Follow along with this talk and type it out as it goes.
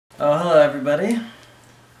Oh, hello everybody.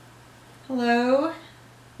 Hello.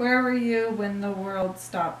 Where were you when the world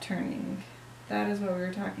stopped turning? That is what we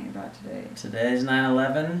were talking about today. Today's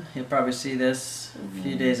 9/11. You'll probably see this a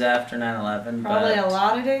few days after 9/11. Probably a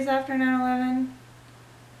lot of days after 9/11.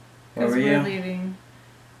 Where were we're you? leaving.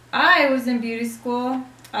 I was in beauty school.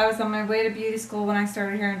 I was on my way to beauty school when I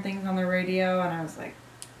started hearing things on the radio, and I was like,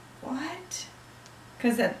 what?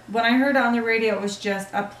 Because when I heard it on the radio, it was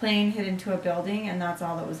just a plane hit into a building, and that's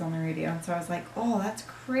all that was on the radio. And so I was like, oh, that's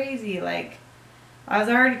crazy. Like, I was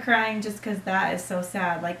already crying just because that is so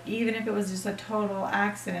sad. Like, even if it was just a total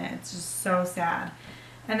accident, it's just so sad.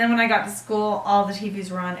 And then when I got to school, all the TVs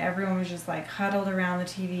were on. Everyone was just, like, huddled around the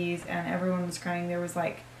TVs, and everyone was crying. There was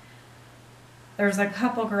a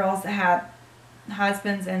couple girls that had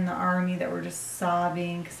husbands in the army that were just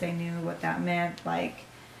sobbing because they knew what that meant. Like,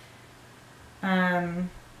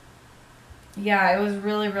 yeah, it was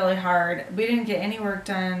really, really hard. We didn't get any work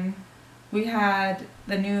done. We had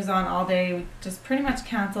the news on all day. We just pretty much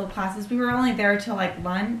canceled classes. We were only there till like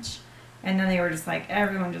lunch, and then they were just like,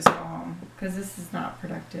 everyone just go home because this is not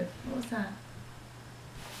productive. What was that?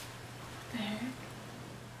 What the heck?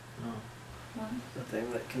 Oh, What? the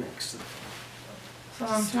thing that connects to the... So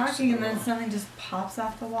I'm talking, and then something just pops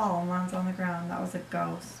off the wall and lands on the ground. That was a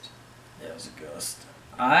ghost. Yeah, it was a ghost.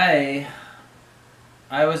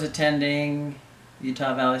 I was attending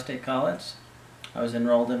Utah Valley State College. I was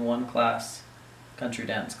enrolled in one class, country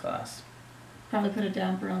dance class. Probably put a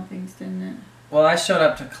damper on things, didn't it? Well, I showed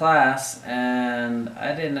up to class and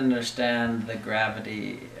I didn't understand the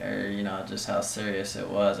gravity or, just how serious it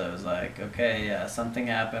was. I was like, okay, yeah, something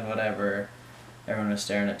happened, whatever. Everyone was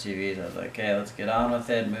staring at TVs. I was like, okay, let's get on with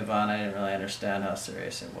it, move on. I didn't really understand how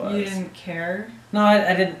serious it was. You didn't care? No,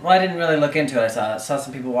 I didn't. Well, I didn't really look into it. I saw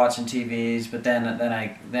some people watching TVs, but then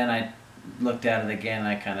I looked at it again and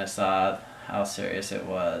I kind of saw how serious it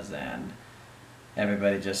was, and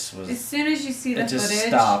everybody just was... As soon as you see the footage... It just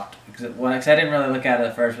stopped. Because I didn't really look at it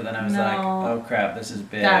at first, but then I was like, No. oh crap, this is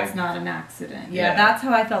big. That's not an accident. Yeah, that's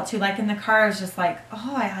how I felt too. Like in the car, I was just like,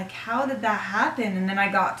 oh, how did that happen? And then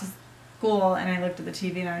I got to school and I looked at the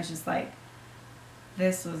TV and I was just like,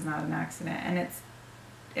 this was not an accident. And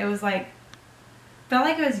it was like, felt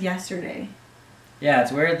like it was yesterday. Yeah,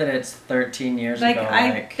 it's weird that it's 13 years ago.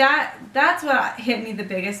 That's what hit me the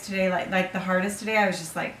biggest today, like the hardest today. I was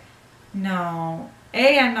just like, no.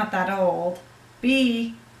 A, I'm not that old.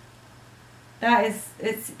 B,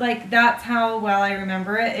 it's like, that's how well I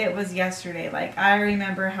remember it. It was yesterday. Like, I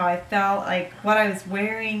remember how I felt, like what I was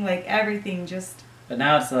wearing, like everything just... But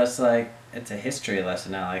now it's less like, it's a history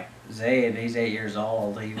lesson now. Like, Zayd, he's 8 years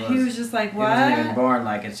old. He was just like, what? He wasn't even born.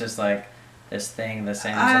 Like, it's just like this thing, the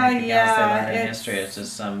same as anything else they learned in history. It's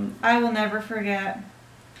just some... I will never forget.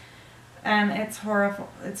 And it's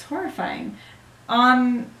horrifying.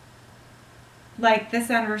 On, like, this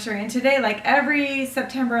anniversary, and today, like, every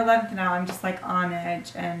September 11th now, I'm just, like, on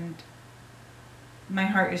edge, and my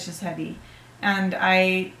heart is just heavy. And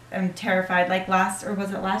I am terrified. Like, last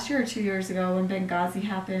year or 2 years ago when Benghazi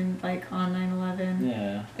happened, like, on 9/11?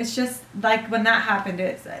 Yeah. It's just, like, when that happened,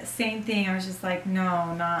 it's the same thing. I was just like,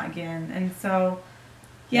 no, not again. And so,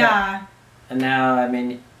 yeah. And now, I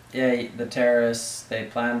mean, yeah, the terrorists, they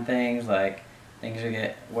plan things, like, things are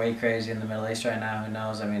get way crazy in the Middle East right now. Who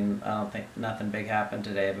knows? I mean, I don't think nothing big happened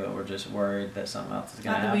today, but we're just worried that something else is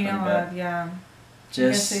going to happen. Not that we know of, yeah. Just,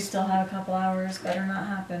 I guess they still have a couple hours. Better not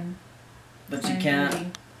happen. But you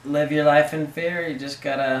can't live your life in fear. You just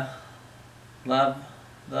gotta love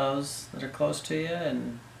those that are close to you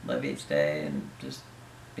and live each day and just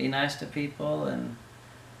be nice to people and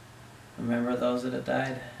remember those that have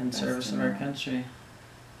died in service of our country.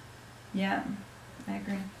 Yeah, I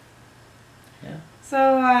agree. Yeah.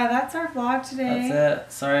 So that's our vlog today. That's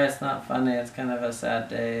it. Sorry it's not funny. It's kind of a sad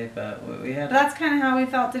day, but we had... That's kind of how we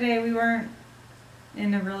felt today. We weren't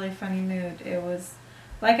in a really funny mood. It was...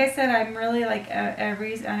 Like I said, I'm really, like,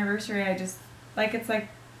 every anniversary, I just, like, it's like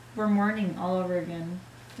we're mourning all over again.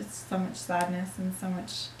 Just so much sadness and so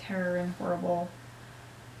much terror and horrible.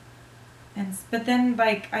 But then,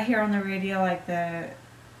 like, I hear on the radio, like,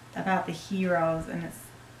 about the heroes, and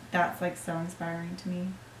that's, like, so inspiring to me.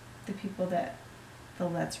 The people the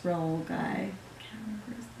Let's Roll guy, I can't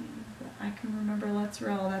remember his name, but I can remember Let's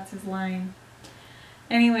Roll, that's his line.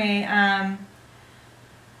 Anyway,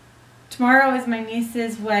 tomorrow is my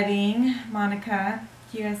niece's wedding, Monica.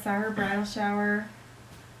 You guys saw her bridal shower.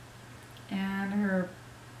 And I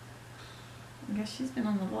guess she's been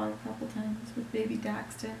on the vlog a couple times with baby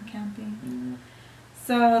Daxton camping. Mm-hmm.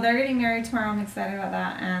 So they're getting married tomorrow. I'm excited about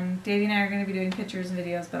that. And Davey and I are going to be doing pictures and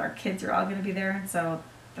videos, but our kids are all going to be there. And so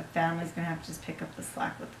the family's going to have to just pick up the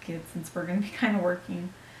slack with the kids since we're going to be kind of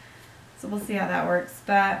working. So we'll see how that works.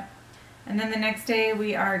 But and then the next day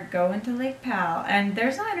we are going to Lake Powell, and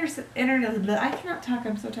there's no internet. I cannot talk.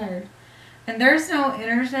 I'm so tired. And there's no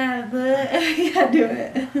internet. Yeah, do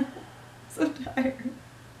it. So tired.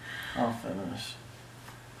 I'll finish.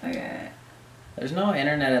 Okay. There's no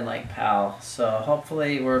internet in Lake Powell, so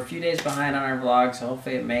hopefully we're a few days behind on our vlog, so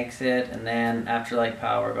hopefully it makes it. And then after Lake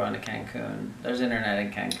Powell, we're going to Cancun. There's internet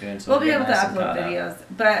in Cancun, so We'll be get able to nice and upload caught up. videos.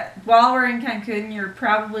 But while we're in Cancun, you're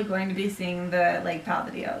probably going to be seeing the Lake Powell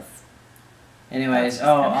videos. Anyways, That's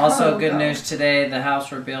just also how good it news goes. today. The house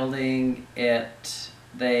we're building,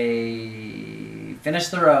 they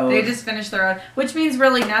finished the road. They just finished the road, which means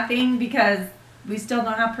really nothing because we still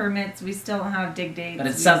don't have permits. We still don't have dig dates. But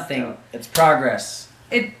it's we something. still- It's progress.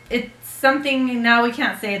 It's something. Now we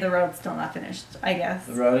can't say the road's still not finished. I guess.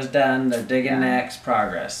 The road is done. They're digging Yeah. next.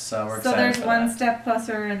 Progress. So we're So excited there's for one that. step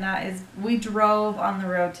closer, and that is we drove on the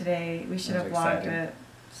road today. We should That have was vlogged exciting. it.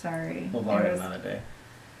 Sorry. We'll vlog it was- another day.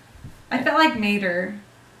 I felt like Mater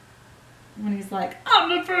when he's like, "I'm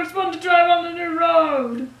the first one to drive on the new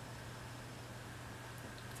road."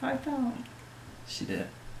 That's how I felt. She did.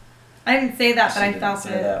 I didn't say that, She but I didn't felt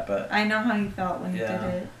say it. that, but I know how you felt when you Yeah, did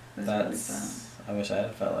it. It was really fun. that's. I wish I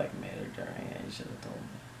had felt like Mater during it. You should have told me.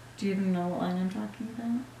 Do you even know what line I'm talking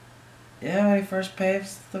about? Yeah, when he first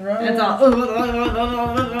paves the road. It's all.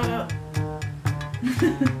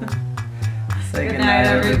 Say Good night,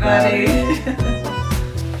 everybody.